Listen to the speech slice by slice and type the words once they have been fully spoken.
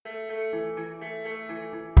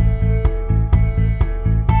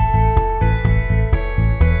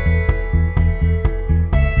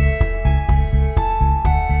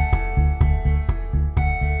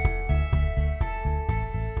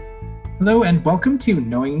Hello and welcome to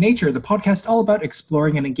Knowing Nature, the podcast all about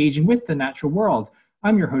exploring and engaging with the natural world.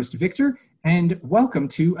 I'm your host, Victor, and welcome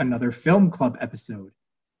to another Film Club episode.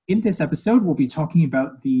 In this episode, we'll be talking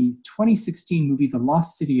about the 2016 movie The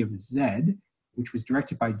Lost City of Zed, which was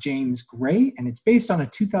directed by James Gray, and it's based on a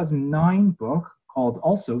 2009 book called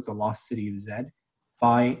also The Lost City of Zed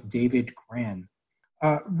by David Grann.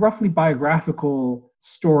 Roughly biographical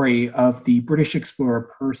story of the British explorer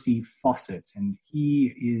Percy Fawcett, and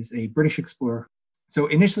he is a British explorer. So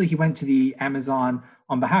initially he went to the Amazon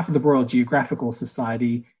on behalf of the Royal Geographical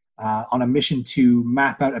Society on a mission to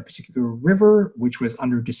map out a particular river which was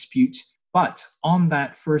under dispute. But on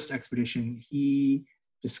that first expedition, he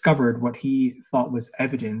discovered what he thought was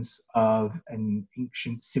evidence of an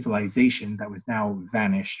ancient civilization that was now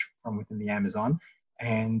vanished from within the Amazon.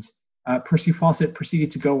 And Percy Fawcett proceeded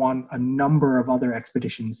to go on a number of other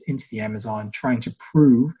expeditions into the Amazon, trying to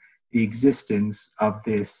prove the existence of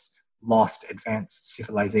this lost advanced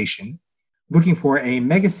civilization, looking for a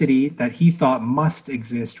megacity that he thought must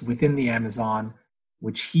exist within the Amazon,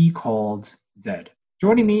 which he called Zed.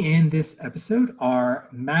 Joining me in this episode are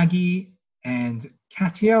Maggie and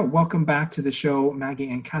Katia. Welcome back to the show, Maggie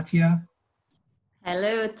and Katia.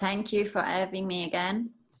 Hello, thank you for having me again.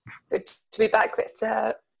 Good to be back,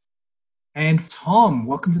 Victor. And Tom,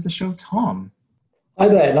 welcome to the show, Tom. Hi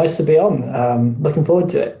there, nice to be on. Looking forward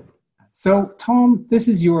to it. So, Tom, this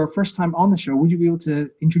is your first time on the show. Would you be able to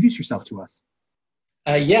introduce yourself to us?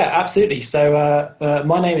 Yeah, absolutely. So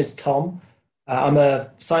my name is Tom. I'm a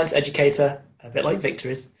science educator, a bit like Victor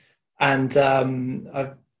is. And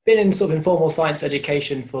I've been in sort of informal science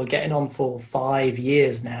education for getting on for 5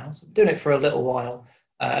 years now. So I'm doing it for a little while.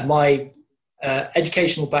 My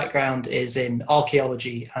educational background is in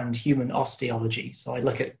archaeology and human osteology. So I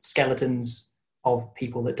look at skeletons of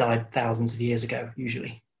people that died thousands of years ago,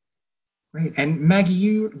 usually. Great. And Maggie,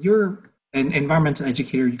 you're an environmental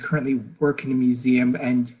educator. You currently work in a museum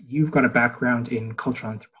and you've got a background in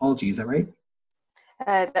cultural anthropology. Is that right?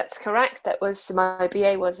 That's correct. My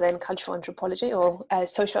BA was in cultural anthropology, or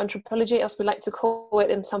social anthropology, as we like to call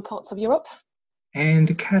it in some parts of Europe.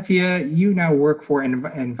 And Katia, you now work for an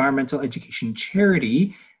environmental education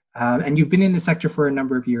charity, and you've been in the sector for a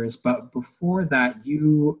number of years, but before that,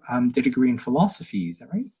 you did a degree in philosophy, is that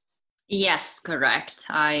right? Yes, correct.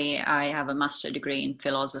 I have a master's degree in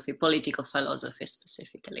philosophy, political philosophy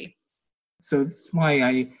specifically. So that's why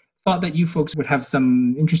I thought that you folks would have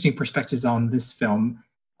some interesting perspectives on this film,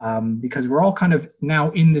 because we're all kind of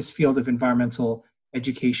now in this field of environmental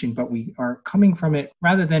education, but we are coming from it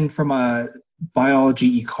rather than from a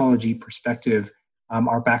biology, ecology perspective.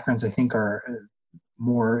 Our backgrounds, I think, are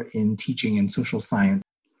more in teaching and social science.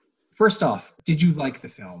 First off, did you like the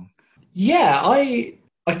film? Yeah, I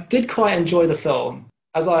did quite enjoy the film.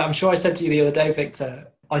 As I'm sure I said to you the other day,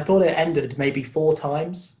 Victor, I thought it ended maybe 4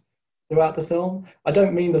 times throughout the film. I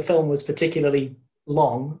don't mean the film was particularly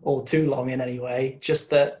long or too long in any way,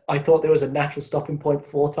 just that I thought there was a natural stopping point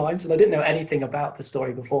 4 times, and I didn't know anything about the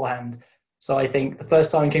story beforehand. So I think the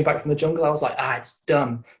first time we came back from the jungle, I was like, it's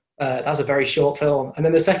done. That was a very short film. And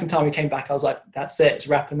then the second time we came back, I was like, that's it, it's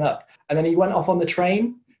wrapping up. And then he went off on the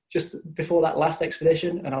train just before that last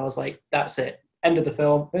expedition, and I was like, that's it, end of the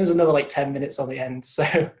film. There was another like 10 minutes on the end.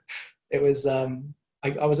 So it was, I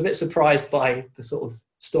was a bit surprised by the sort of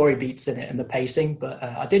story beats in it and the pacing, but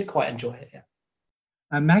I did quite enjoy it,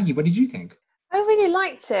 yeah. Maggie, what did you think? I really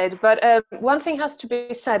liked it, but one thing has to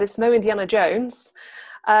be said, it's no Indiana Jones.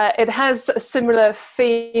 It has a similar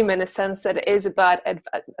theme in a sense that it is about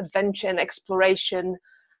adventure and exploration,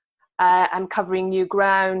 and covering new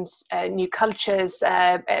grounds, new cultures,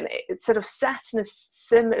 and it's sort of set in a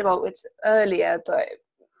similar, well, it's earlier but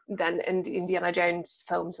than in the Indiana Jones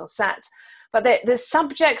films are set. But the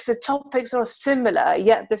subjects, the topics are similar,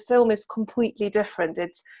 yet the film is completely different.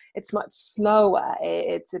 It's much slower.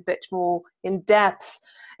 It's a bit more in depth.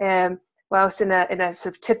 Whilst in a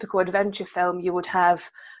sort of typical adventure film, you would have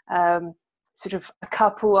sort of a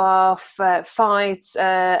couple of fights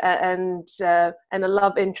and a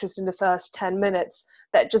love interest in the first 10 minutes.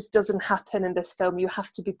 That just doesn't happen in this film. You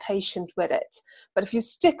have to be patient with it. But if you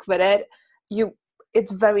stick with it,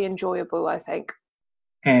 it's very enjoyable, I think.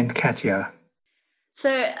 And Katia? So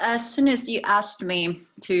as soon as you asked me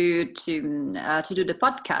to do the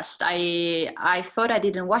podcast, I thought I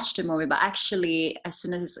didn't watch the movie, but actually as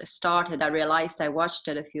soon as it started, I realized I watched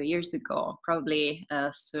it a few years ago, probably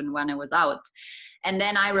soon when it was out. And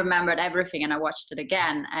then I remembered everything and I watched it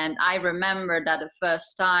again. And I remember that the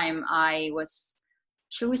first time I was,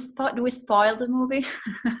 do we spoil the movie?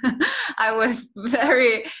 I was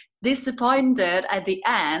very disappointed at the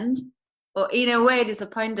end or in a way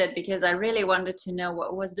disappointed, because I really wanted to know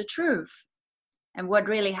what was the truth and what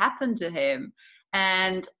really happened to him.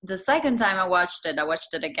 And the second time I watched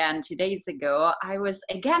it again 2 days ago, I was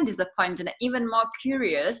again disappointed, even more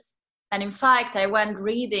curious. And in fact, I went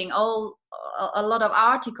reading a lot of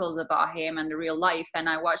articles about him and the real life. And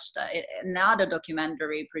I watched another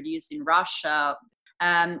documentary produced in Russia.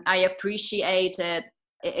 I appreciated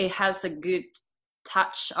it has a good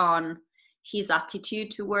touch on his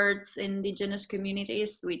attitude towards indigenous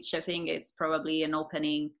communities, which I think is probably an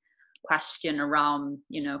opening question around,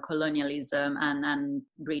 colonialism and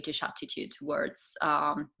British attitude towards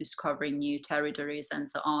discovering new territories and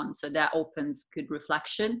so on. So that opens good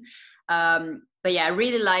reflection. But yeah, I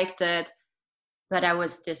really liked it, but I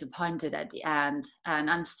was disappointed at the end, and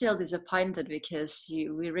I'm still disappointed because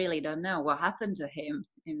we really don't know what happened to him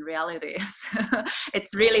in reality.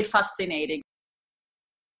 It's really fascinating.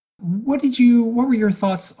 What were your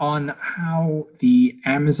thoughts on how the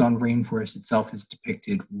Amazon rainforest itself is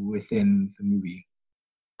depicted within the movie?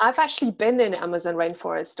 I've actually been in Amazon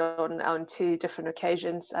rainforest on 2 different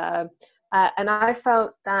occasions, and I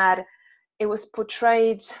felt that it was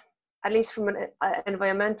portrayed, at least from an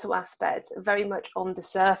environmental aspect, very much on the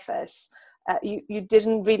surface. You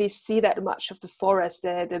didn't really see that much of the forest,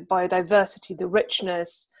 the biodiversity, the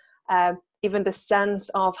richness, even the sense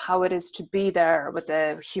of how it is to be there with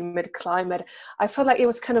the humid climate. I felt like it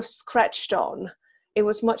was kind of scratched on. It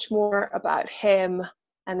was much more about him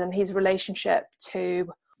and then his relationship to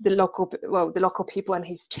the local people and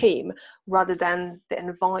his team, rather than the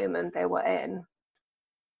environment they were in.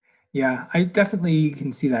 Yeah, I definitely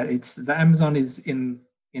can see that. The Amazon is in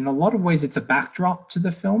a lot of ways it's a backdrop to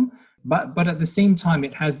the film, but at the same time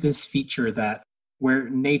it has this feature that where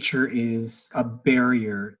nature is a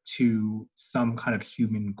barrier to some kind of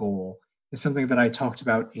human goal. It's something that I talked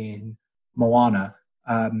about in Moana,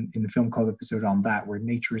 in the film club episode on that, where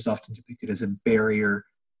nature is often depicted as a barrier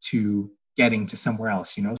to getting to somewhere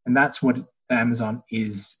else, And that's what the Amazon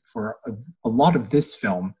is for a lot of this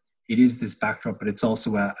film. It is this backdrop, but it's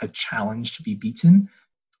also a challenge to be beaten.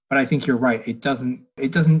 But I think you're right. It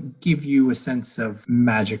doesn't give you a sense of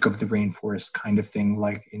magic of the rainforest kind of thing,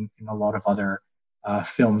 like in a lot of other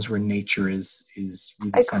films where nature is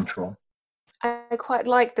really central. I quite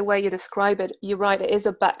like the way you describe it. You're right, it is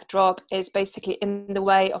a backdrop. It's basically in the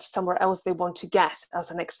way of somewhere else they want to get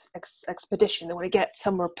as an expedition. They want to get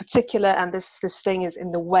somewhere particular, and this thing is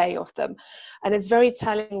in the way of them. And it's very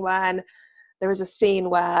telling when there is a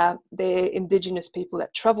scene where the indigenous people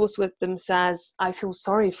that travels with them says, "I feel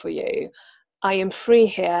sorry for you. I am free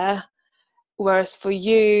here, whereas for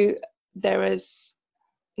you, there is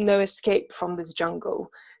no escape from this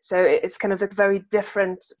jungle." So it's kind of a very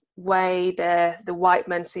different way the white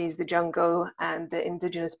man sees the jungle and the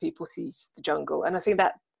indigenous people sees the jungle. And I think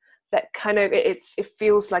that kind of it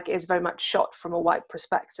feels like it's very much shot from a white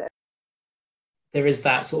perspective. There is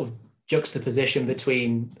that sort of juxtaposition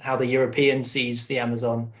between how the European sees the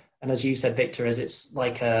Amazon, and as you said, Victor, as it's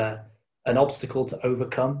like an obstacle to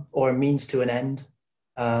overcome or a means to an end,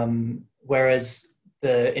 whereas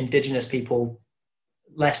the indigenous people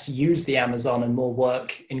less use the Amazon and more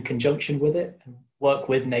work in conjunction with it and work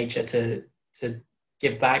with nature to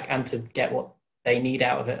give back and to get what they need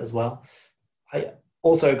out of it as well. I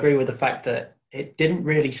also agree with the fact that it didn't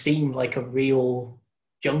really seem like a real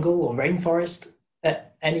jungle or rainforest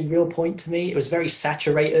at any real point to me. It was very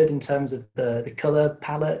saturated in terms of the color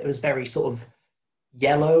palette. It was very sort of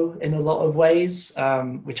yellow in a lot of ways,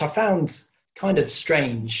 which I found kind of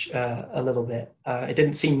strange a little bit. It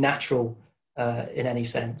didn't seem natural in any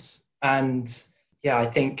sense. And yeah, I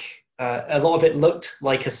think a lot of it looked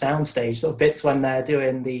like a soundstage, sort of bits when they're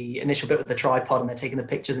doing the initial bit with the tripod and they're taking the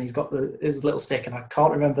pictures and he's got his little stick, and I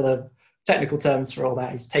can't remember the technical terms for all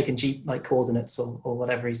that. He's taking Jeep like coordinates or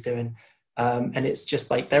whatever he's doing. And it's just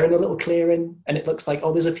like they're in a little clearing and it looks like,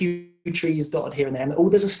 oh, there's a few trees dotted here and there, and oh,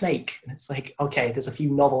 there's a snake. And it's like, okay, there's a few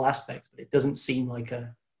novel aspects, but it doesn't seem like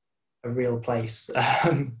a real place.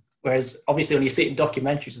 Whereas obviously when you see it in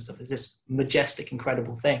documentaries and stuff, there's this majestic,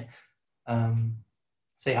 incredible thing.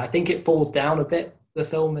 So yeah, I think it falls down a bit, the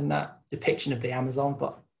film, in that depiction of the Amazon.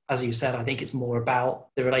 But as you said, I think it's more about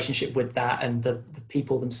the relationship with that and the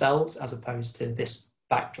people themselves, as opposed to this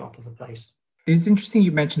backdrop of a place. It's interesting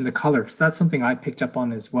you mentioned the color, because that's something I picked up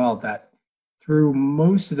on as well, that through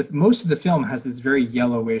most of the film has this very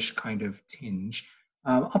yellowish kind of tinge,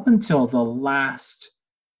 up until the last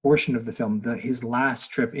portion of the film, his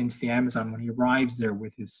last trip into the Amazon, when he arrives there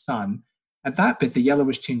with his son. At that bit, the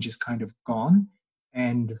yellowish tinge is kind of gone.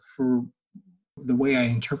 And for the way I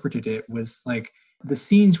interpreted it was like the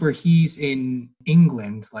scenes where he's in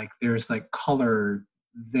England, like there's like color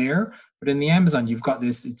there. But in the Amazon, you've got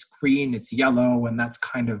this, it's green, it's yellow, and that's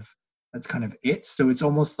kind of it. So it's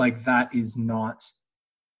almost like that is not,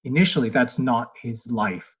 initially, that's not his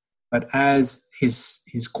life. But as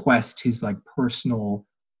his quest, his like personal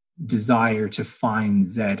desire to find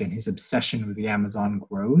Zed and his obsession with the Amazon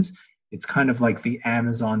grows, it's kind of like the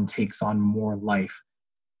Amazon takes on more life.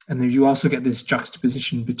 And then you also get this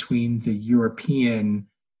juxtaposition between the European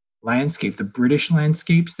landscape, the British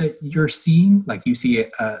landscapes that you're seeing. Like you see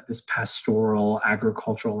this pastoral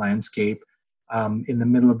agricultural landscape in the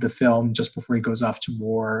middle of the film, just before he goes off to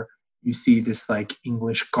war. You see this like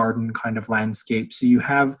English garden kind of landscape. So you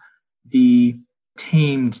have the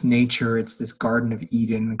tamed nature. It's this Garden of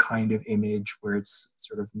Eden kind of image where it's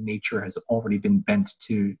sort of nature has already been bent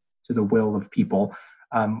to the will of people.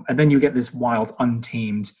 And then you get this wild,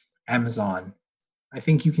 untamed Amazon. I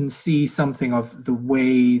think you can see something of the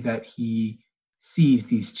way that he sees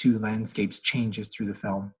these two landscapes changes through the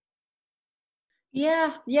film.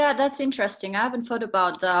 Yeah, that's interesting. I haven't thought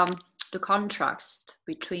about the contrast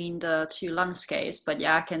between the two landscapes, but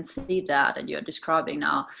yeah, I can see that you're describing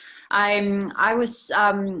now. I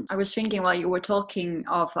was thinking while you were talking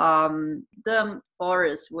of the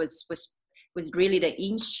forest was really the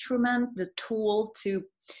instrument, the tool to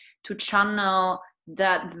channel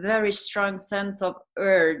that very strong sense of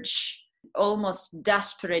urge, almost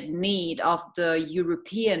desperate need of the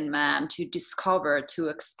European man to discover, to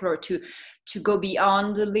explore, to go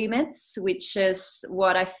beyond the limits, which is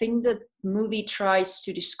what I think the movie tries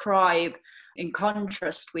to describe, in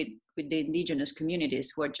contrast with the indigenous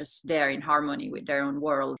communities who are just there in harmony with their own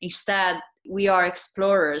world. Instead, we are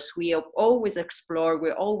explorers. We always explore.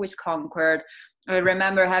 We're always conquered. I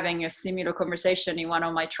remember having a similar conversation in one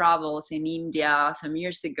of my travels in India some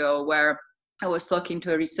years ago, where I was talking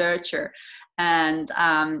to a researcher, and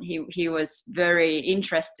he was very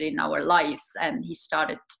interested in our lives, and he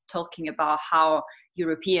started talking about how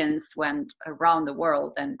Europeans went around the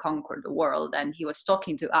world and conquered the world. And he was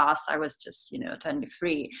talking to us. I was just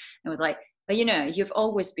 23, and was like, but you've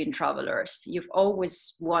always been travelers. You've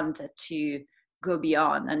always wanted to go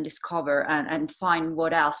beyond and discover and find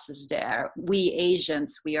what else is there. We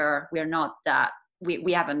Asians, we are not that.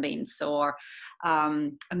 We haven't been so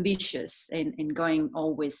ambitious in going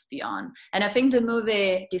always beyond. And I think the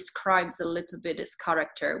movie describes a little bit this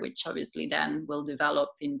character, which obviously then will develop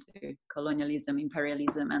into colonialism,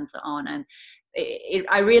 imperialism, and so on. And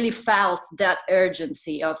I really felt that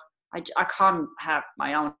urgency of I can't have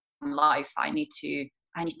my own life. I need to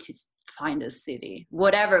find a city,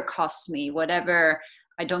 whatever costs me, whatever.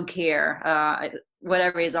 I don't care.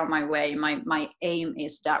 Whatever is on my way, my aim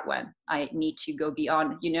is that one. I need to go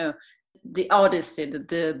beyond, the odyssey,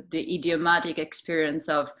 the idiomatic experience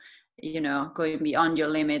of, going beyond your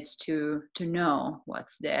limits to know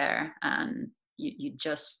what's there, and you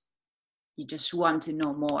just want to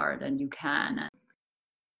know more than you can.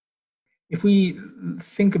 If we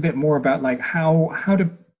think a bit more about like how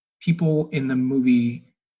do people in the movie,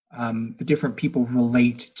 the different people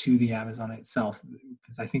relate to the Amazon itself,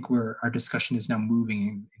 because I think our discussion is now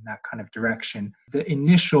moving in that kind of direction. The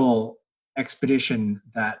initial expedition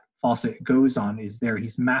that Fawcett goes on is there.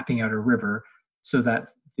 He's mapping out a river so that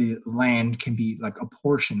the land can be like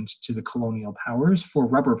apportioned to the colonial powers for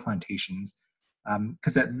rubber plantations.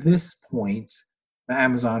 Because at this point, the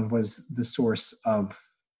Amazon was the source of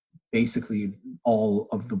basically all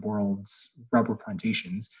of the world's rubber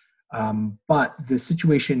plantations. But the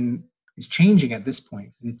situation is changing at this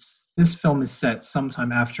point. This film is set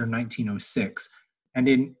sometime after 1906. And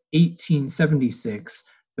in 1876,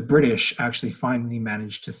 the British actually finally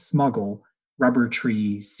managed to smuggle rubber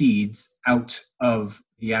tree seeds out of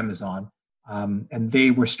the Amazon. And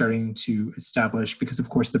they were starting to establish, because of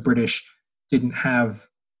course the British didn't have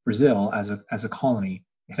Brazil as a colony.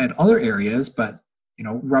 It had other areas, but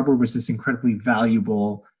rubber was this incredibly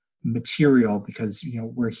valuable material because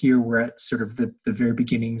we're at sort of the very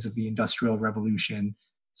beginnings of the Industrial Revolution.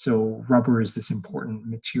 So rubber is this important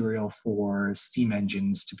material for steam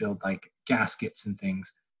engines to build like gaskets and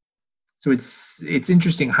things. So it's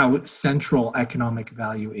interesting how central economic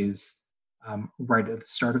value is right at the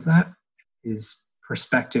start of that. His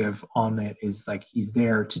perspective on it is like he's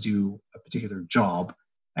there to do a particular job,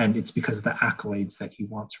 and it's because of the accolades that he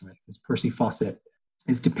wants from it. Because Percy Fawcett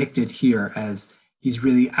is depicted here as he's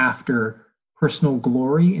really after personal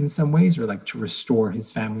glory in some ways, or like to restore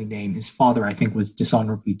his family name. His father, I think, was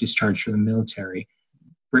dishonorably discharged from the military.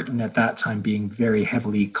 Britain at that time being very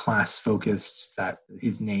heavily class focused, that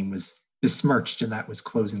his name was besmirched, and that was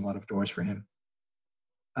closing a lot of doors for him.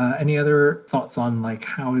 Any other thoughts on like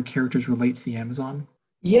how the characters relate to the Amazon?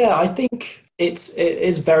 Yeah, I think it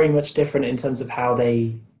is very much different in terms of how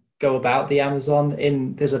they go about the Amazon.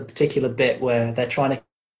 There's a particular bit where they're trying to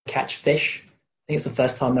catch fish. I think it's the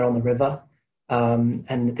first time they're on the river,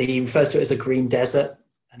 and he refers to it as a green desert.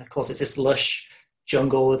 And of course, it's this lush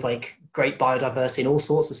jungle with like great biodiversity and all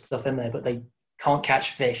sorts of stuff in there, but they can't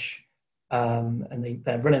catch fish, and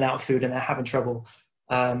they're running out of food and they're having trouble.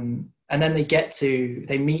 And then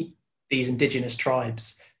they meet these indigenous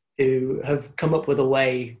tribes who have come up with a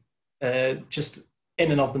way, just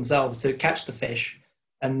in and of themselves, to catch the fish.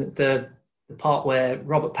 And the part where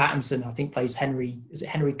Robert Pattinson, I think, plays Henry, is it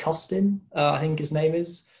Henry Costin? I think his name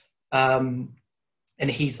is. And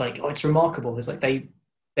he's like, oh, it's remarkable. It's like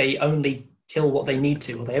they only kill what they need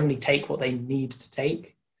to, or they only take what they need to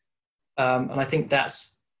take. And I think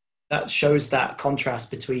that shows that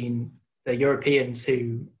contrast between the Europeans,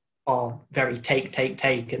 who are very take,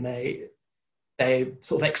 and they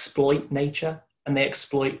sort of exploit nature, and they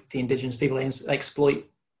exploit the indigenous people. They exploit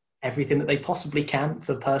everything that they possibly can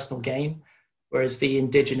for personal gain, whereas the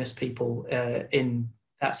indigenous people in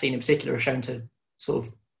that scene in particular are shown to sort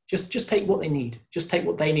of just take what they need, just take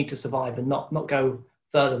what they need to survive, and not go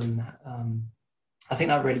further than that. I think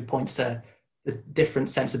that really points to the different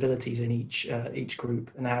sensibilities in each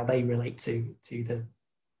group and how they relate to the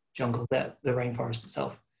jungle, the rainforest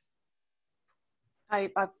itself. I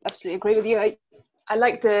absolutely agree with you. I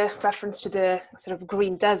like the reference to the sort of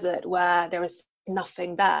green desert where there is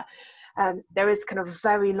nothing there. There is kind of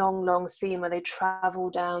very long scene where they travel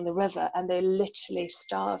down the river and they're literally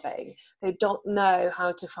starving. They don't know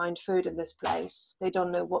how to find food in this place. They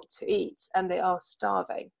don't know what to eat, and they are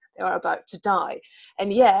starving. They are about to die.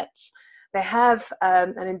 And yet they have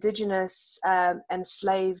an indigenous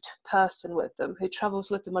enslaved person with them who travels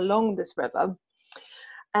with them along this river.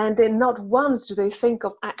 And then not once do they think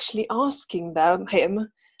of actually asking him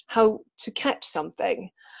how to catch something,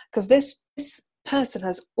 because this person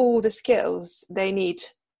has all the skills they need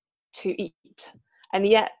to eat, and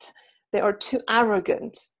yet they are too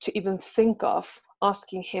arrogant to even think of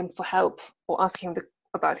asking him for help or asking him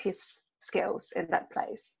about his skills in that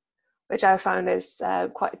place, which I found is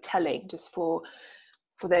quite telling just for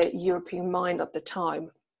the European mind at the time.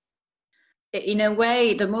 In a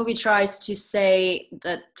way, the movie tries to say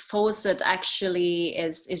that Fawcett actually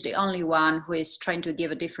is the only one who is trying to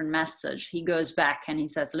give a different message. He goes back and he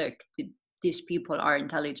says, look, these people are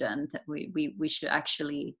intelligent. We should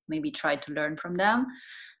actually maybe try to learn from them.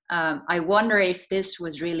 I wonder if this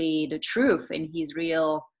was really the truth in his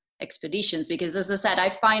real expeditions, because as I said, I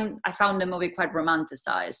found the movie quite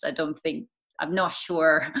romanticized. I'm not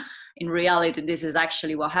sure in reality this is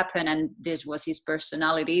actually what happened and this was his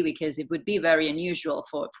personality, because it would be very unusual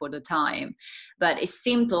for the time. But it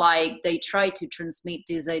seemed like they tried to transmit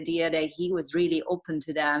this idea that he was really open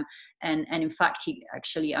to them, and in fact he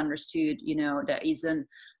actually understood, there isn't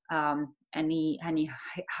any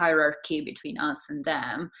hierarchy between us and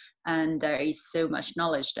them, and there is so much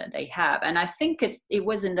knowledge that they have. And I think it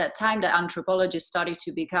was in that time that anthropology started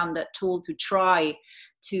to become that tool to try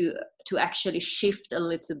to actually shift a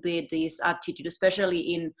little bit this attitude,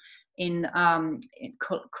 especially in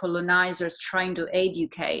colonizers trying to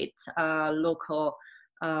educate local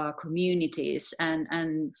communities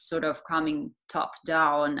and sort of coming top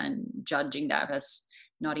down and judging them as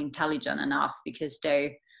not intelligent enough because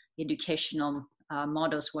their educational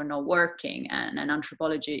models were not working, and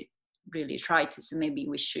anthropology really tried to say maybe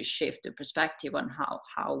we should shift the perspective on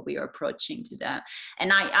how we are approaching to that.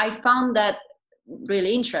 And I found that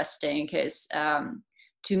really interesting because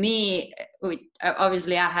to me,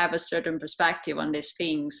 obviously I have a certain perspective on these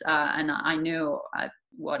things, and I know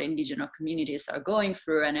what indigenous communities are going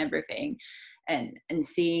through and everything, and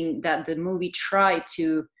seeing that the movie tried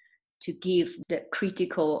to give the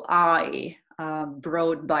critical eye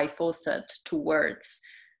brought by Fawcett towards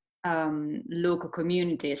local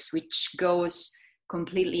communities, which goes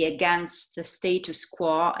completely against the status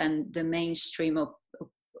quo and the mainstream of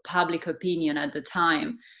public opinion at the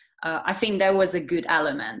time. I think that was a good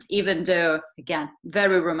element, even though, again,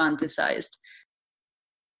 very romanticized.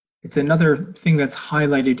 It's another thing that's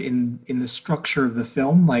highlighted in the structure of the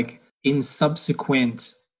film. Like in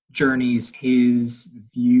subsequent journeys, his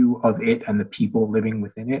view of it and the people living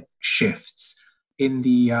within it shifts. In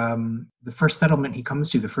the first settlement he comes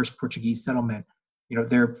to, the first Portuguese settlement,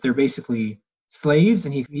 they're basically slaves,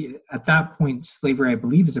 and he at that point slavery, I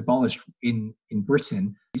believe, is abolished in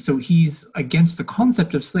Britain. So he's against the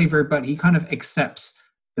concept of slavery, but he kind of accepts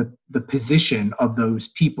the position of those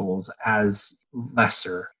peoples as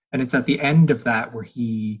lesser. And it's at the end of that where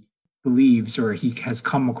he believes, or he has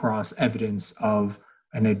come across evidence of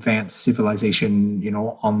an advanced civilization,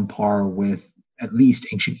 on par with at least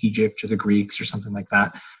ancient Egypt or the Greeks or something like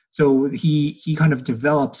that. So he kind of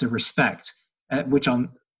develops a respect, which on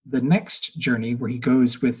the next journey where he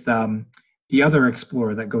goes with the other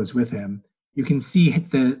explorer that goes with him, you can see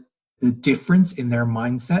the difference in their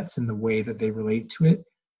mindsets and the way that they relate to it.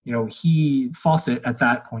 Fawcett at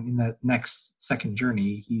that point in that next second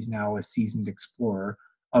journey, he's now a seasoned explorer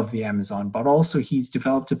of the Amazon, but also he's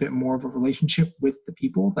developed a bit more of a relationship with the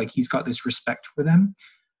people. Like he's got this respect for them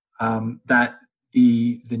that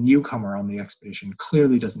the newcomer on the expedition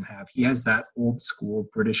clearly doesn't have. He has that old school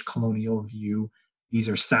British colonial view. These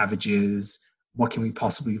are savages. What can we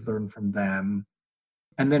possibly learn from them?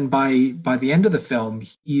 And then by the end of the film,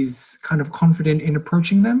 he's kind of confident in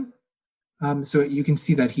approaching them. So you can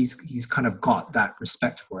see that he's kind of got that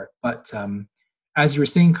respect for it. But as you were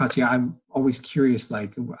saying, Katya, I'm always curious,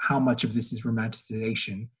 like how much of this is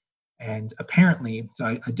romanticization. And apparently, so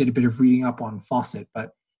I did a bit of reading up on Fawcett,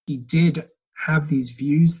 but he did have these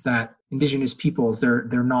views that indigenous peoples,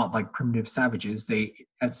 they're not like primitive savages. They,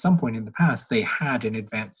 at some point in the past, they had an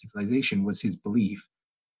advanced civilization, was his belief.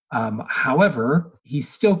 However, he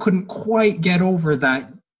still couldn't quite get over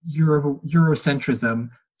that Eurocentrism.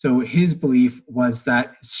 So his belief was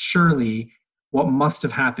that surely what must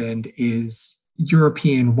have happened is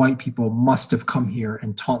European white people must have come here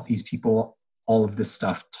and taught these people all of this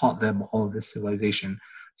stuff, taught them all of this civilization.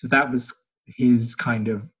 So that was his kind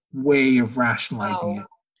of way of rationalizing it.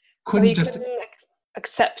 Couldn't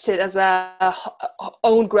accept it as a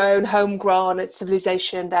own-grown, homegrown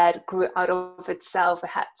civilization that grew out of itself. It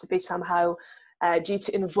had to be somehow due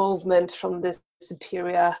to involvement from the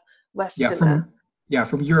superior Westerner.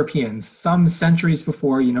 From Europeans. Some centuries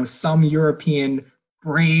before, some European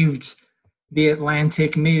braved the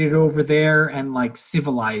Atlantic, made it over there, and like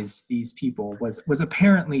civilized these people was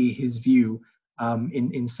apparently his view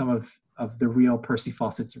in some of the real Percy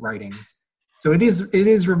Fawcett's writings. So it is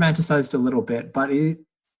romanticized a little bit, but he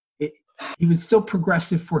was still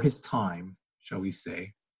progressive for his time, shall we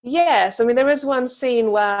say? Yes, I mean there is one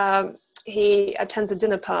scene where he attends a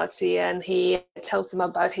dinner party and he tells them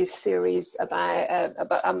about his theories about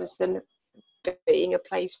Amazon being a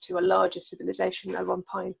place to a larger civilization at one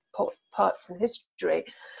point parts in history,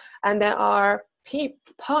 and there are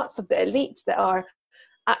parts of the elite that are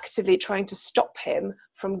actively trying to stop him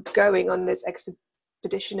from going on this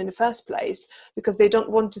expedition in the first place because they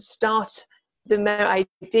don't want to start the mere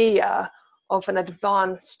idea of an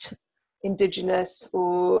advanced indigenous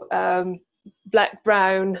or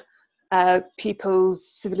black-brown people's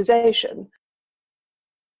civilization.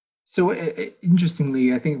 So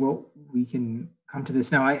interestingly, I think we can come to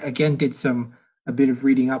this now. I again did a bit of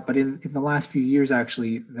reading up, but in the last few years,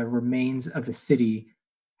 actually, the remains of a city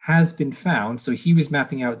has been found. So he was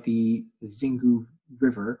mapping out the Xingu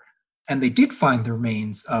River, and they did find the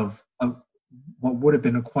remains of what would have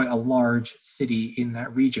been quite a large city in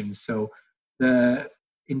that region. So the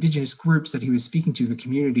indigenous groups that he was speaking to, the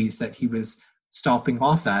communities that he was stopping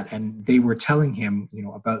off at, and they were telling him,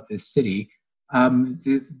 about this city.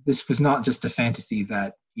 This was not just a fantasy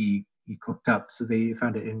that he cooked up. So they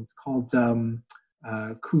found it, and it's called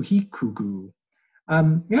Kuhikugu.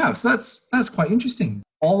 So that's quite interesting.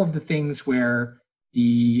 All of the things where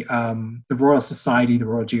the Royal Society, the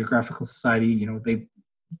Royal Geographical Society, they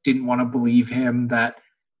didn't want to believe him that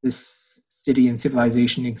this city and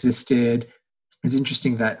civilization existed. It's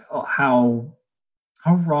interesting that how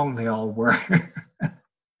wrong they all were.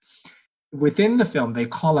 Within the film, they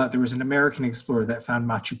call out, there was an American explorer that found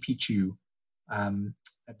Machu Picchu,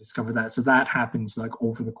 that discovered that. So that happens like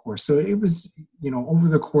over the course. So it was, over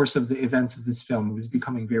the course of the events of this film, it was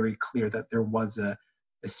becoming very clear that there was a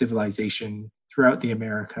civilization throughout the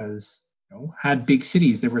Americas, had big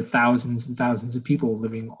cities. There were thousands and thousands of people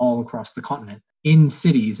living all across the continent in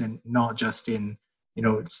cities and not just in,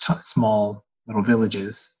 small little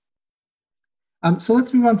villages. So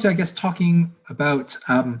let's move on to, I guess, talking about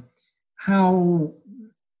how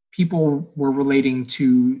people were relating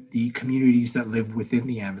to the communities that live within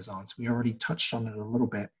the Amazons. We already touched on it a little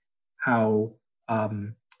bit, how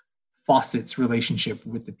Fawcett's relationship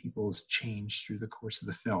with the peoples changed through the course of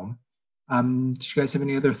the film. Do you guys have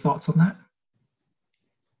any other thoughts on that?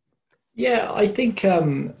 Yeah, I think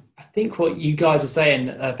what you guys are saying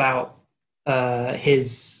about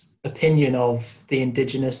his opinion of the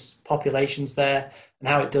indigenous populations there and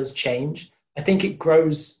how it does change, I think it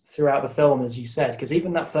grows throughout the film, as you said, because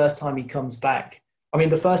even that first time he comes back,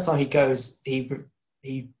 the first time he goes, he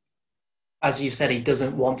as you said, he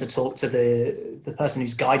doesn't want to talk to the person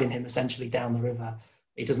who's guiding him essentially down the river.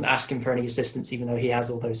 He doesn't ask him for any assistance, even though he has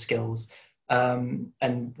all those skills.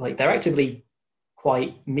 And like they're actively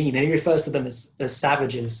quite mean. And he refers to them as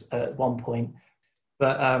savages at one point,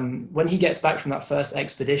 But when he gets back from that first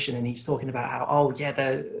expedition and he's talking about how, oh yeah,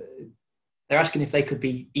 they're asking if they could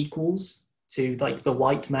be equals to like the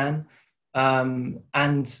white man,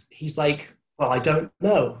 and he's like, well, I don't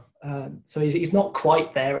know. So he's not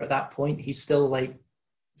quite there at that point. He's still like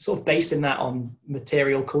sort of basing that on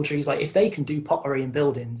material culture. He's like, if they can do pottery and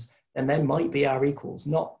buildings, then they might be our equals,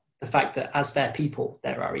 not the fact that as their people,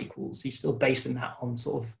 they're our equals. He's still basing that on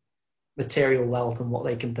sort of material wealth and what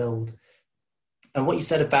they can build. And what you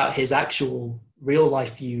said about his actual real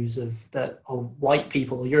life views of that, oh, white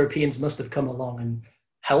people or Europeans must have come along and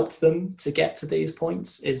helped them to get to these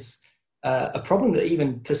points is a problem that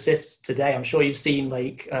even persists today. I'm sure you've seen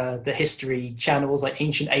like the history channels, like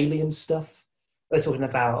Ancient Aliens stuff. They're talking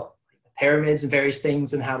about the pyramids and various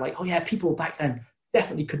things and how like, oh yeah, people back then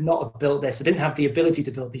definitely could not have built this. They didn't have the ability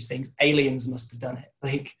to build these things. Aliens must have done it.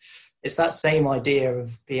 Like, it's that same idea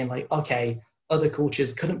of being like, okay, other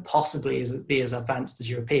cultures couldn't possibly be as advanced as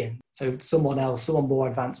European. So someone more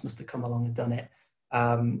advanced must have come along and done it.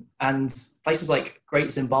 And places like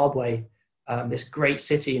Great Zimbabwe, this great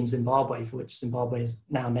city in Zimbabwe, for which Zimbabwe is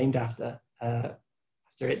now named after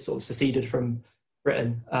it sort of seceded from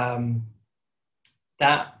Britain,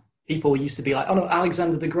 that people used to be like, oh no,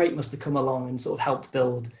 Alexander the Great must have come along and sort of helped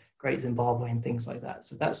build Great Zimbabwe and things like that.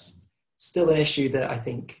 So that's still an issue that I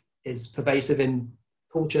think is pervasive in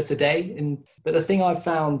culture today. But the thing I've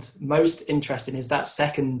found most interesting is that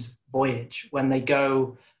second voyage when they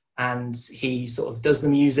go and he sort of does the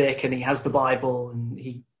music and he has the Bible and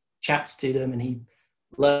he chats to them and he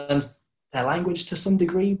learns their language to some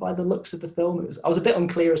degree by the looks of the film. I was a bit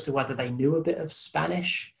unclear as to whether they knew a bit of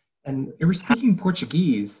Spanish. And they were speaking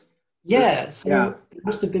Portuguese. Yeah, so They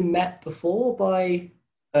must have been met before by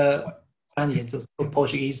Spaniards or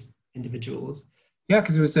Portuguese individuals. Yeah,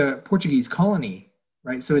 because it was a Portuguese colony,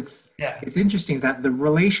 right? So it's interesting that the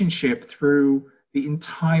relationship through the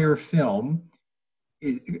entire film,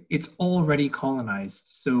 it's already colonized.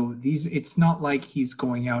 So it's not like he's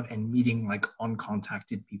going out and meeting like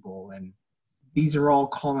uncontacted people, and these are all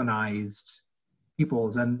colonized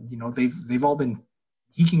peoples, and they've all been.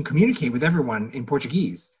 He can communicate with everyone in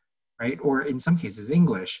Portuguese, right? Or in some cases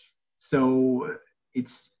English. So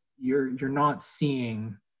you're not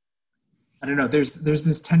seeing, I don't know, there's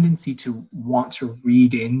this tendency to want to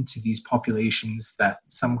read into these populations that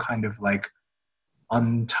some kind of like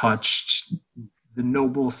untouched, the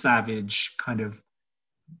noble savage kind of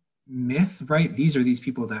myth, right? These are these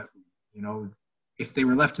people that, if they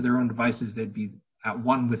were left to their own devices, they'd be at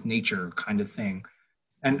one with nature kind of thing.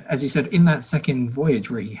 And as you said, in that second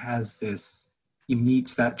voyage where he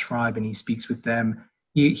meets that tribe and he speaks with them,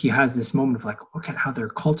 he has this moment of like, look at how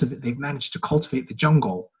they've managed to cultivate the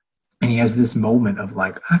jungle. And he has this moment of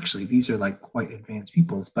like, actually, these are like quite advanced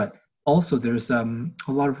peoples. But also there's a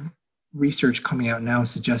lot of research coming out now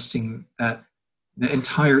suggesting that the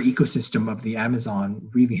entire ecosystem of the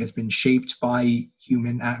Amazon really has been shaped by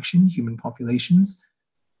human action, human populations.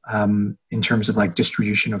 In terms of like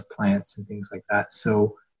distribution of plants and things like that.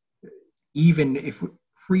 So even if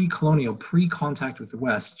pre-colonial, pre-contact with the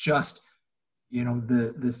West, just,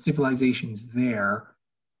 the civilizations there,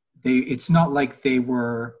 it's not like they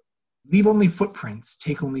were leave only footprints,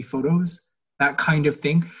 take only photos, that kind of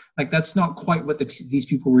thing. Like that's not quite what these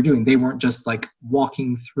people were doing. They weren't just like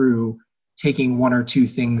walking through, taking one or two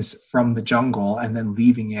things from the jungle and then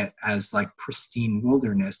leaving it as like pristine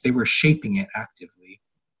wilderness. They were shaping it actively.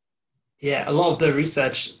 Yeah, a lot of the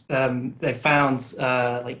research they found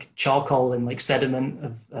like charcoal and like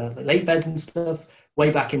sediment of lake beds and stuff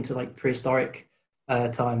way back into like prehistoric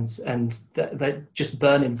times, and they're just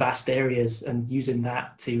burning vast areas and using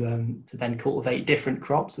that to then cultivate different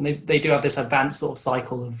crops. And they do have this advanced sort of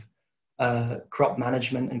cycle of crop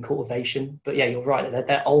management and cultivation. But yeah, you're right.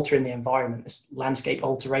 They're altering the environment. This landscape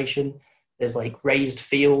alteration. There's like raised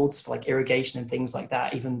fields for like irrigation and things like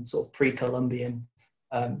that, even sort of pre-Columbian.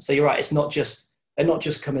 So you're right. They're not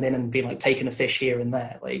just coming in and being like taking a fish here and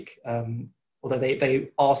there. Like, although they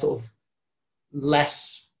are sort of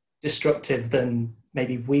less destructive than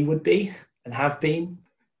maybe we would be and have been.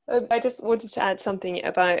 I just wanted to add something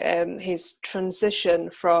about his transition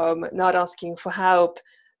from not asking for help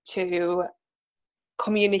to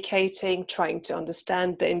communicating, trying to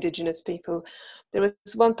understand the indigenous people. There was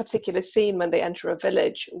one particular scene when they enter a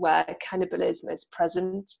village where cannibalism is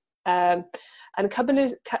present. And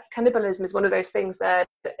cannibalism is one of those things that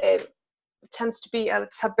it tends to be a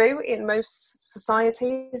taboo in most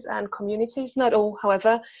societies and communities. Not all,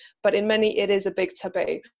 however, but in many it is a big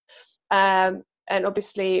taboo. And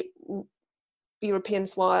obviously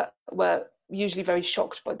Europeans were usually very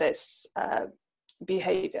shocked by this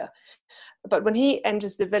behavior. But when he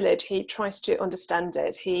enters the village, he tries to understand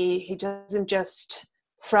it. He doesn't just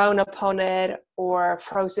frown upon it or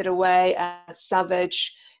throws it away as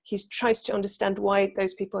savage. He tries to understand why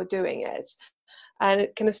those people are doing it. And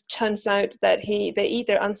it kind of turns out that they eat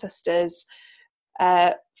their ancestors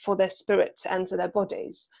for their spirit to enter their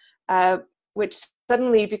bodies, which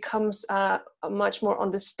suddenly becomes a much more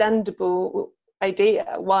understandable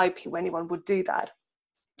idea why anyone would do that.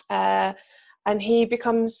 And he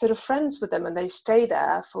becomes sort of friends with them, and they stay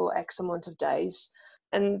there for X amount of days.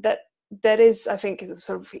 And that is, I think,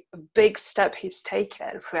 sort of a big step he's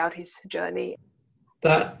taken throughout his journey.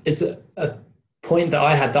 That is a point that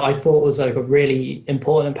I had that I thought was like a really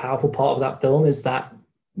important and powerful part of that film, is that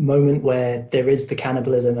moment where there is the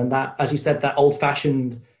cannibalism, and that, as you said, that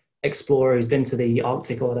old-fashioned explorer who's been to the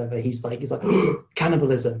Arctic or whatever, he's like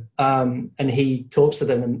cannibalism, and he talks to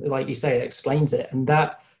them and, like you say, explains it. And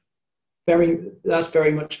that's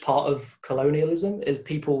very much part of colonialism, is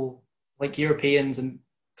people like Europeans and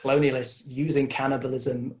colonialists using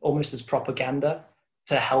cannibalism almost as propaganda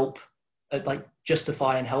to help like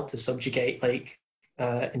justify and help to subjugate like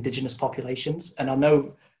indigenous populations. And I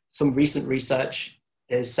know some recent research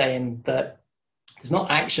is saying that there's not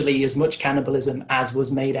actually as much cannibalism as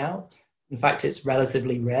was made out. In fact, it's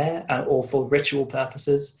relatively rare, or for ritual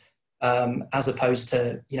purposes, as opposed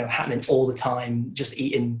to, you know, happening all the time, just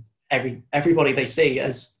eating everybody they see,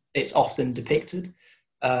 as it's often depicted.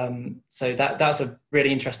 So that's a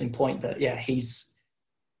really interesting point, that he's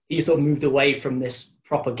sort of moved away from this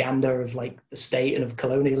propaganda of like the state and of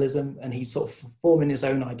colonialism, and he's sort of forming his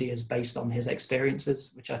own ideas based on his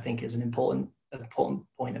experiences, which I think is an important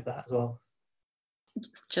point of that as well.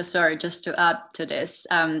 Just to add to this,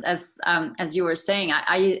 as you were saying,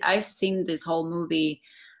 I've seen this whole movie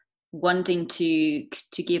wanting to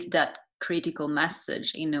give that critical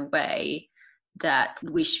message in a way that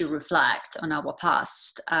we should reflect on our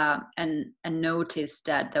past, and notice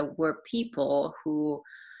that there were people who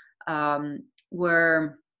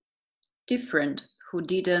were different, who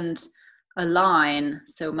didn't align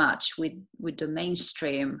so much with the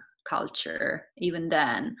mainstream culture even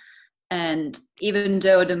then. And even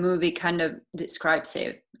though the movie kind of describes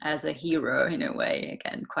him as a hero in a way,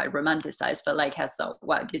 again, quite romanticized, but like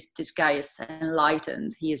wow, this guy is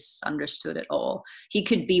enlightened. He has understood it all. He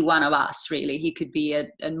could be one of us, really. He could be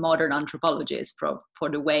a modern anthropologist for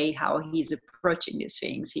the way how he's approaching these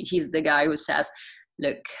things. He's the guy who says,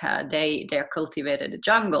 look, they're cultivated the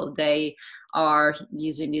jungle. They are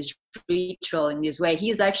using this ritual in this way.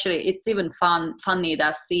 He's actually, it's even funny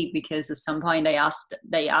that scene, because at some point they asked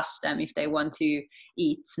them if they want to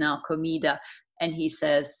eat now comida, and he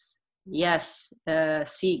says yes,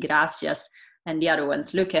 sí, gracias, and the other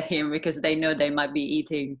ones look at him because they know they might be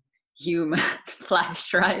eating human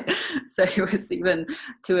flesh, right? So it was even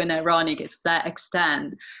to an ironic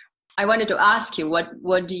extent. I wanted to ask you,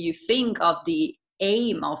 what do you think of the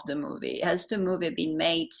aim of the movie? Has the movie been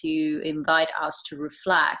made to invite us to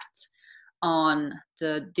reflect on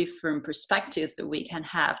the different perspectives that we can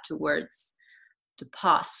have towards the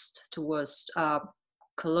past, towards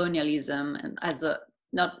colonialism, and as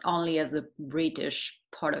not only as a British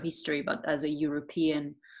part of history, but as a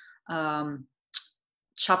European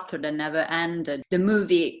chapter that never ended? The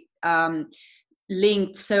movie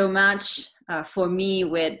linked so much for me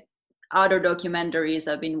with other documentaries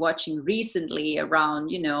I've been watching recently around,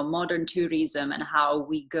 you know, modern tourism and how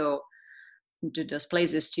we go to those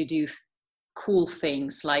places to do cool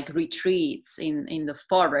things like retreats in the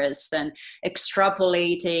forest, and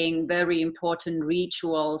extrapolating very important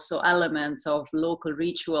rituals or elements of local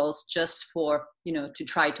rituals just for, you know, to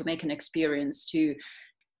try to make an experience too.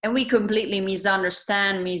 And we completely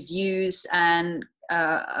misunderstand, misuse, and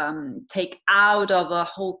take out of a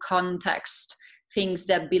whole context things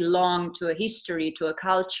that belong to a history, to a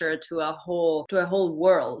culture, to a whole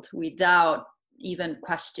world, without even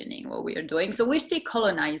questioning what we are doing. So we're still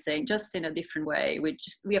colonizing, just in a different way. We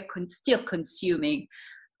are still consuming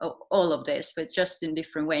all of this, but it's just in a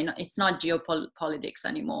different way. It's not geopolitics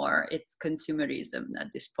anymore. It's consumerism at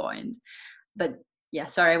this point. But yeah,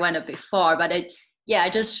 sorry, I went a bit far. But I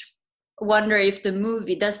just wonder if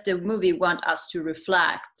does the movie want us to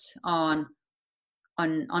reflect on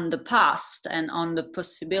the past, and on the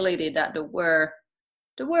possibility that there were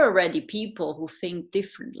already people who think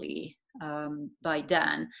differently by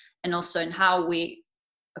then, and also in how we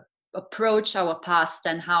approach our past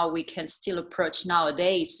and how we can still approach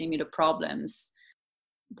nowadays similar problems.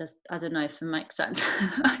 I don't know if it makes sense.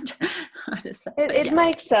 It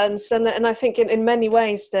makes sense, and I think in many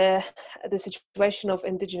ways the situation of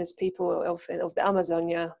indigenous people of the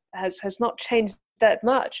Amazonia has not changed that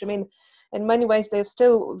much. I mean, in many ways they're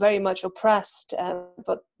still very much oppressed,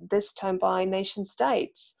 but this time by nation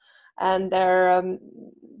states. And their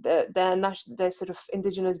sort of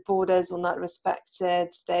indigenous borders are not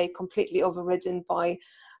respected. They're completely overridden by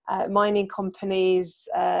mining companies,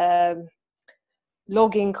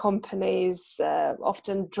 logging companies,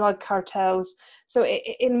 often drug cartels. So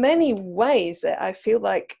in many ways, I feel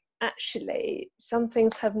like actually some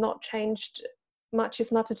things have not changed much,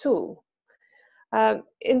 if not at all.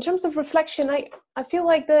 In terms of reflection, I feel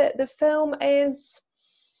like the film is,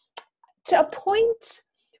 to a point,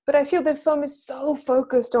 but I feel the film is so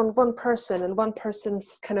focused on one person and one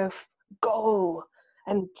person's kind of goal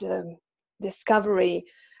and discovery.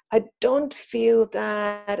 I don't feel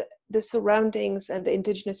that the surroundings and the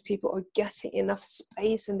indigenous people are getting enough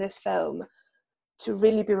space in this film to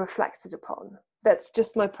really be reflected upon. That's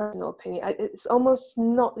just my personal opinion. It's almost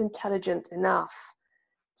not intelligent enough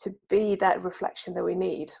to be that reflection that we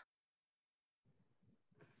need.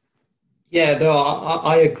 Yeah, no,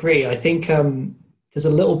 I agree. I think there's a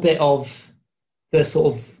little bit of the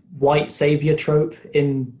sort of white savior trope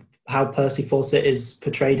in how Percy Fawcett is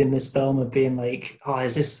portrayed in this film, of being like, oh,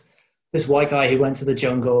 is this white guy who went to the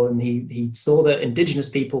jungle and he saw that indigenous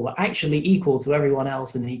people were actually equal to everyone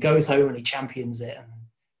else, and he goes home and he champions it,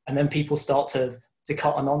 and then people start to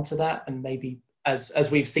cotton on to that, and maybe as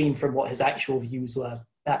we've seen from what his actual views were,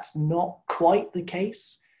 that's not quite the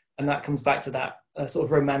case, and that comes back to that sort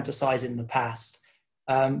of romanticizing the past.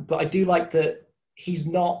 But I do like that he's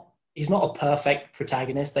not a perfect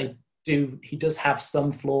protagonist. He does have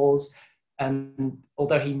some flaws, and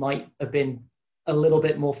although he might have been a little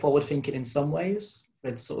bit more forward thinking in some ways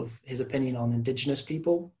with sort of his opinion on indigenous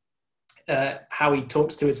people, how he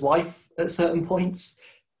talks to his wife at certain points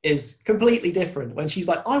is completely different. When she's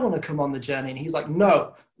like, I want to come on the journey, and he's like,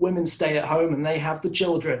 no, women stay at home and they have the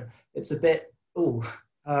children. It's a bit,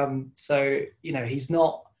 so, you know, he's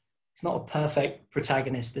not a perfect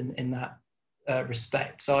protagonist in that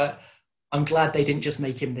respect. So I'm glad they didn't just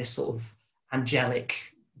make him this sort of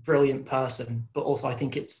angelic, brilliant person, but also I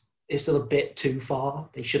think it's still a bit too far.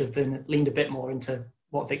 They should have leaned a bit more into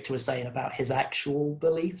what Victor was saying about his actual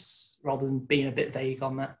beliefs, rather than being a bit vague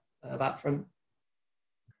on that front.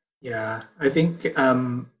 Yeah, I think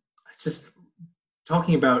just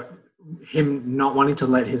talking about him not wanting to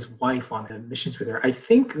let his wife on the missions with her, I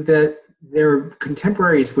think that they're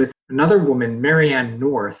contemporaries with another woman, Marianne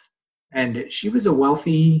North, and she was a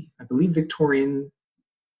wealthy, I believe, Victorian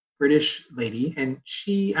British lady, and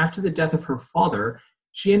she, after the death of her father,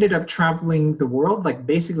 she ended up traveling the world, like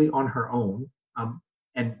basically on her own,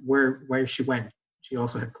 and where she went, she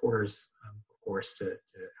also had porters, of course, to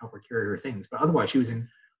help her carry her things, but otherwise she was an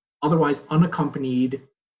otherwise unaccompanied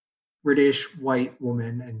British white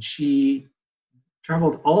woman, and she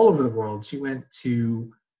traveled all over the world. She went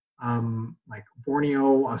to like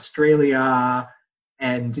Borneo, Australia,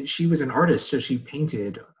 and she was an artist, so she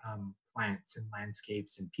painted plants and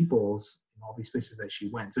landscapes and peoples in all these places that she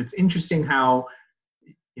went. So it's interesting how,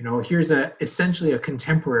 you know, here's essentially a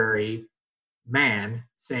contemporary man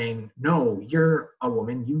saying, no, you're a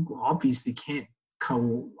woman, you obviously can't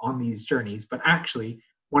go on these journeys, but actually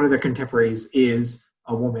one of the contemporaries is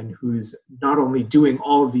a woman who's not only doing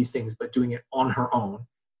all of these things, but doing it on her own.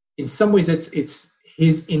 In some ways, it's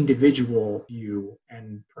his individual view,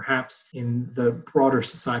 and perhaps in the broader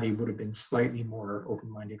society would have been slightly more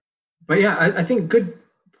open-minded. But yeah, I think good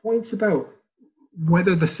points about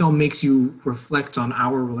whether the film makes you reflect on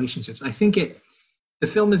our relationships. I think the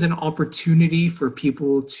film is an opportunity for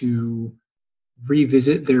people to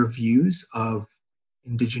revisit their views of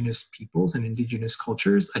Indigenous peoples and Indigenous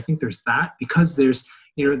cultures. I think there's that, because there's,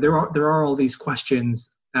 you know, there are all these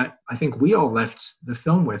questions that I think we all left the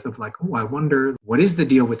film with, of like, oh, I wonder, what is the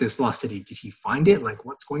deal with this lost city? Did he find it? Like,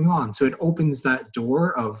 what's going on? So it opens that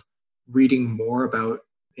door of reading more about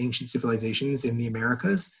ancient civilizations in the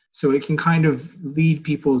Americas. So it can kind of lead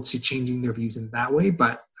people to changing their views in that way.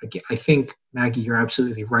 But I think, Maggie, you're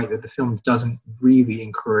absolutely right that the film doesn't really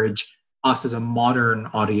encourage us as a modern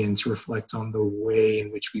audience reflect on the way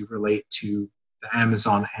in which we relate to the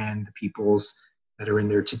Amazon and the peoples that are in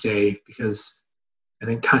there today. Because I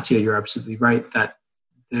think, Katya, you're absolutely right that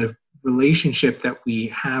the relationship that we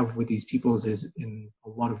have with these peoples is in a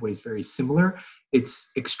lot of ways very similar.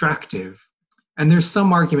 It's extractive. And there's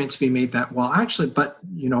some argument to be made that, well, actually, but,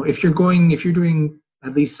 you know, if you're doing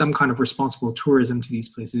at least some kind of responsible tourism to these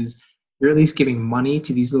places, you're at least giving money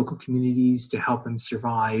to these local communities to help them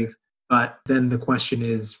survive. But then the question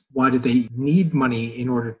is, why do they need money in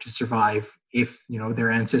order to survive if, you know,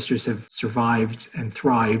 their ancestors have survived and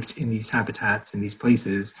thrived in these habitats, in these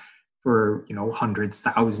places? for, hundreds,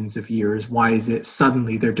 thousands of years. Why is it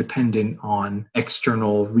suddenly they're dependent on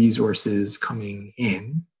external resources coming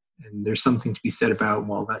in? And there's something to be said about,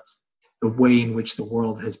 well, that's the way in which the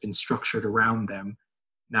world has been structured around them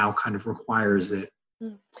now kind of requires it.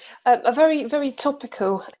 A very, very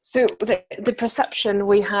topical. So the perception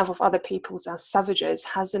we have of other peoples as savages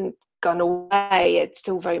hasn't gone away. It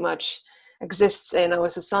still very much exists in our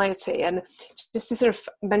society. And just to sort of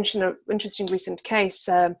mention an interesting recent case,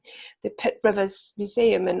 the Pitt Rivers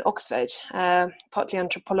Museum in Oxford, partly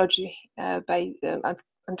anthropology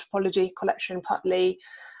collection, partly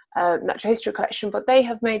natural history collection, but they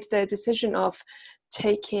have made the decision of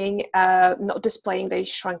taking, not displaying the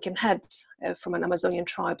shrunken heads from an Amazonian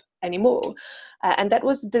tribe anymore. And that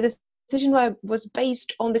was the decision was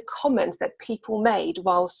based on the comments that people made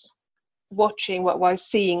whilst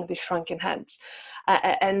seeing the shrunken heads.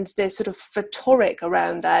 And the sort of rhetoric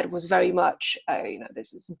around that was very much,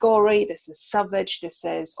 this is gory, this is savage, this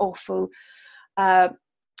is awful.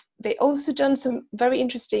 They also done some very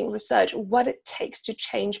interesting research on what it takes to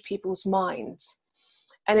change people's minds.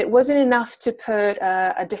 And it wasn't enough to put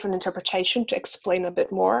a different interpretation to explain a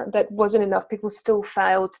bit more. That wasn't enough. People still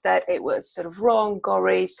felt that it was sort of wrong,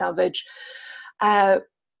 gory, savage.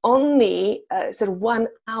 Only sort of 1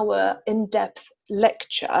 hour in-depth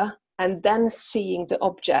lecture and then seeing the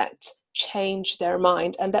object change their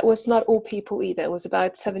mind. And that was not all people either. It was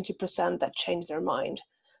about 70% that changed their mind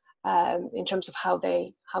in terms of how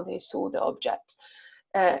they saw the object.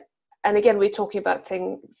 And again, we're talking about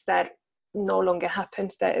things that no longer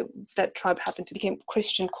happened. That tribe happened to become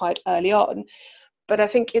Christian quite early on. But I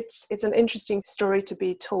think it's an interesting story to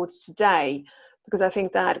be told today, because I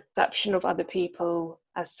think that perception of other people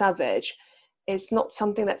as savage is not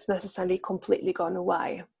something that's necessarily completely gone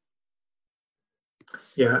away.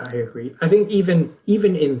 Yeah, I agree. I think even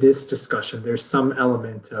in this discussion, there's some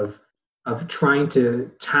element of trying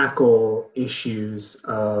to tackle issues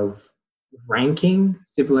of ranking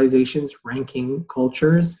civilizations, ranking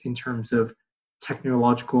cultures in terms of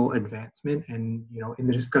technological advancement. And, in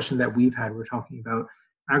the discussion that we've had, we're talking about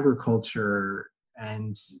agriculture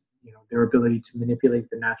and, their ability to manipulate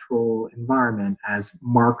the natural environment as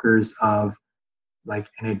markers of like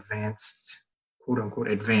an advanced, quote unquote,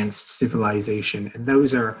 advanced civilization. And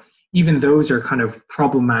those are kind of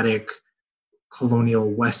problematic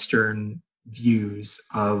colonial Western views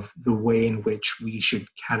of the way in which we should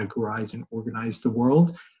categorize and organize the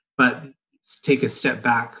world. But take a step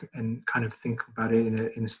back and kind of think about it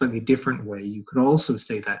in a slightly different way. You could also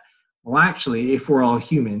say that, well, actually, if we're all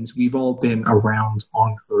humans, we've all been around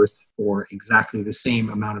on Earth for exactly the same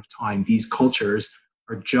amount of time. These cultures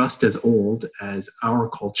are just as old as our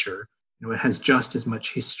culture. It has just as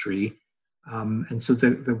much history. And so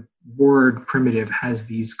the word primitive has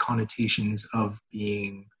these connotations of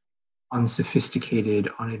being unsophisticated,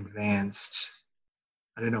 unadvanced,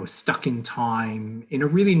 stuck in time in a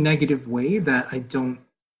really negative way that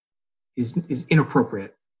is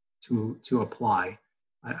inappropriate to apply,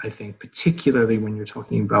 I think, particularly when you're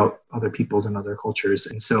talking about other peoples and other cultures.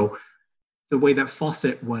 And so the way that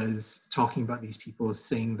Fawcett was talking about these people is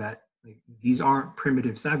saying that these aren't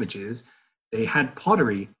primitive savages. They had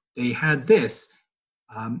pottery, they had this,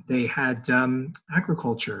 they had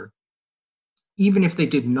agriculture. Even if they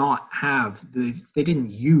did not have they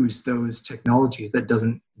didn't use those technologies, that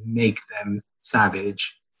doesn't make them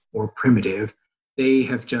savage or primitive. They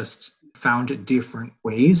have just found different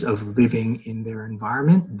ways of living in their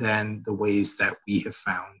environment than the ways that we have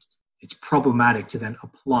found. It's problematic to then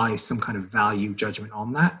apply some kind of value judgment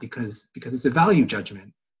on that because it's a value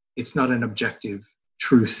judgment. It's not an objective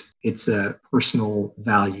truth. It's a personal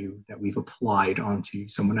value that we've applied onto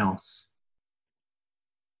someone else.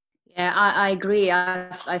 Yeah, I agree.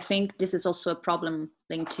 I think this is also a problem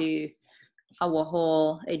linked to our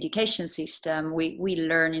whole education system. We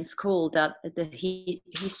learn in school that the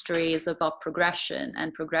history is about progression,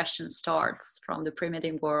 and progression starts from the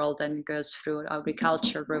primitive world and goes through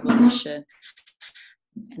agricultural revolution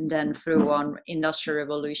and then through on industrial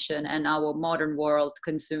revolution. And our modern world,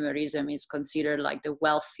 consumerism is considered like the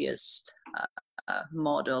wealthiest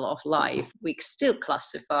model of life. We still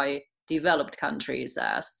classify developed countries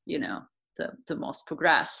as, the most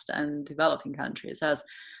progressed, and developing countries as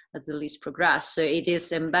the least progressed. So it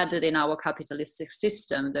is embedded in our capitalistic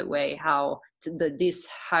system, the way how this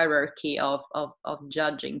hierarchy of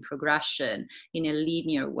judging progression in a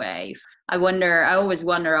linear way. I always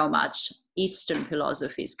wonder how much Eastern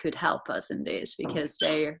philosophies could help us in this, because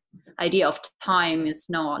their idea of time is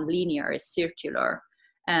not linear, it's circular,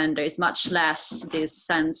 and there is much less this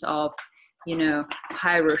sense of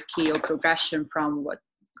hierarchy or progression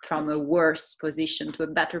from a worse position to a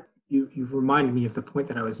better you've reminded me of the point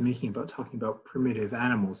that I was making about talking about primitive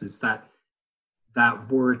animals, is that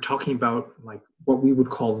we're talking about like what we would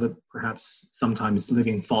call perhaps sometimes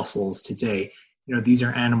living fossils today. These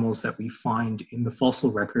are animals that we find in the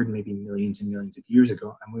fossil record maybe millions and millions of years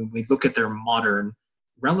ago. And when we look at their modern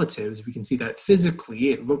relatives, we can see that physically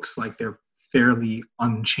it looks like they're fairly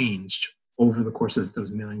unchanged over the course of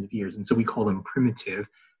those millions of years. And so we call them primitive.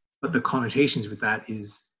 But the connotations with that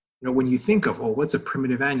is, when you think of, what's a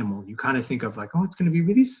primitive animal? You kind of think of like, it's going to be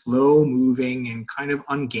really slow moving and kind of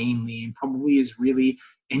ungainly and probably is really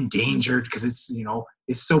endangered because it's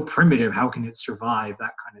so primitive. How can it survive?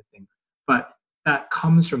 That kind of thing. But that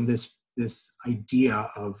comes from this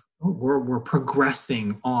idea of we're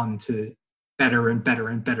progressing on to better and better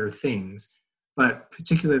and better things. But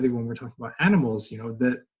particularly when we're talking about animals,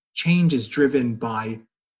 the change is driven by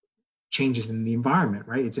changes in the environment,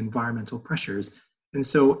 right? It's environmental pressures. And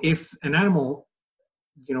so if an animal,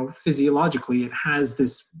 physiologically, it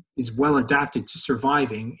is well adapted to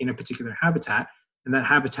surviving in a particular habitat, and that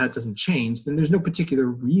habitat doesn't change, then there's no particular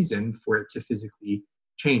reason for it to physically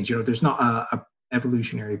change. There's not a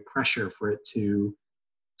evolutionary pressure for it to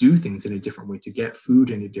do things in a different way, to get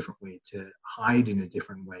food in a different way, to hide in a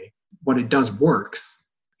different way. What it does works.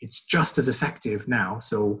 It's just as effective now.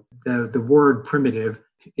 So the word primitive,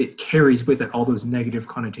 it carries with it all those negative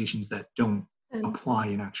connotations that don't apply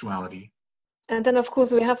in actuality. And then, of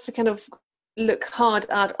course, we have to kind of look hard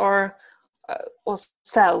at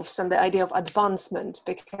ourselves and the idea of advancement,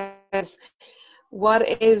 because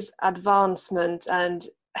what is advancement and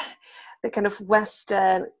the kind of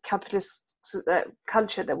Western capitalist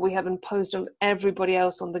culture that we have imposed on everybody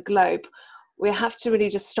else on the globe, we have to really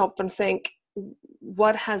just stop and think,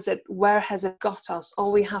 where has it got us?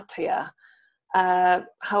 Are we happier?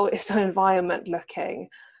 How is our environment looking?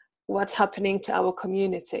 What's happening to our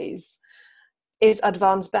communities? Is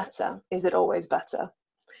advanced better? Is it always better?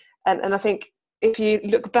 And I think if you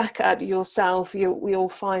look back at yourself, you'll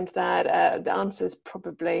find that the answer is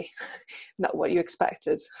probably not what you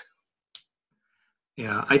expected.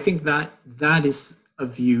 Yeah, I think that is a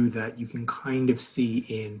view that you can kind of see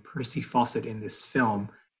in Percy Fawcett in this film,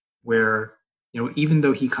 where even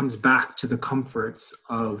though he comes back to the comforts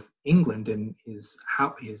of England and his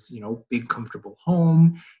big comfortable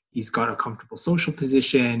home, he's got a comfortable social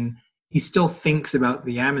position, he still thinks about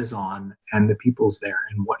the Amazon and the peoples there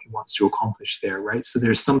and what he wants to accomplish there, right? So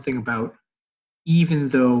there's something about, even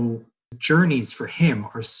though journeys for him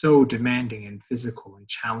are so demanding and physical and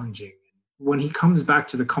challenging, when he comes back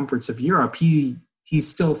to the comforts of Europe, he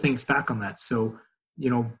still thinks back on that. So,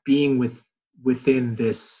 being within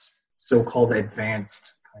this so-called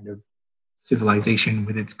advanced kind of civilization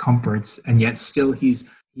with its comforts, and yet still he's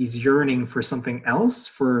yearning for something else,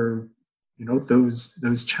 for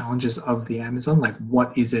those challenges of the Amazon. Like,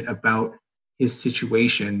 what is it about his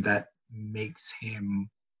situation that makes him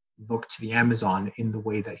look to the Amazon in the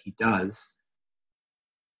way that he does?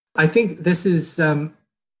 I think this is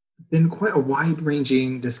been quite a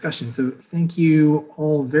wide-ranging discussion. So thank you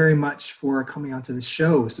all very much for coming onto the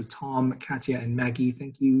show. So Tom, Katya, and Maggie,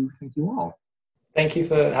 thank you all. Thank you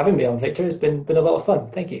for having me on, Victor. It's been a lot of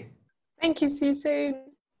fun. Thank you. Thank you. See you soon.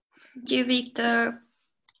 Thank you, Victor.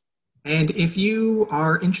 And if you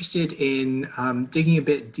are interested in digging a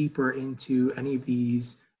bit deeper into any of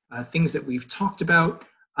these things that we've talked about,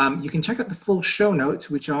 you can check out the full show notes,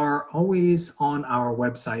 which are always on our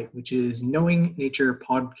website, which is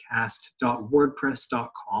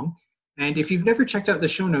knowingnaturedpodcast.wordpress.com. And if you've never checked out the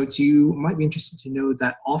show notes, you might be interested to know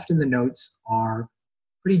that often the notes are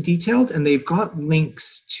pretty detailed, and they've got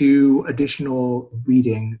links to additional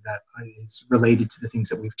reading that is related to the things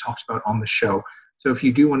that we've talked about on the show. So if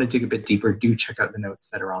you do want to dig a bit deeper, do check out the notes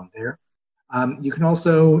that are on there. You can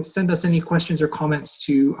also send us any questions or comments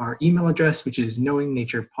to our email address, which is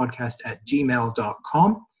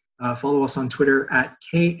knowingnaturedpodcast@gmail.com. Follow us on Twitter at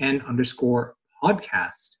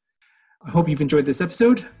 @KN_podcast. I hope you've enjoyed this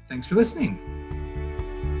episode. Thanks for listening.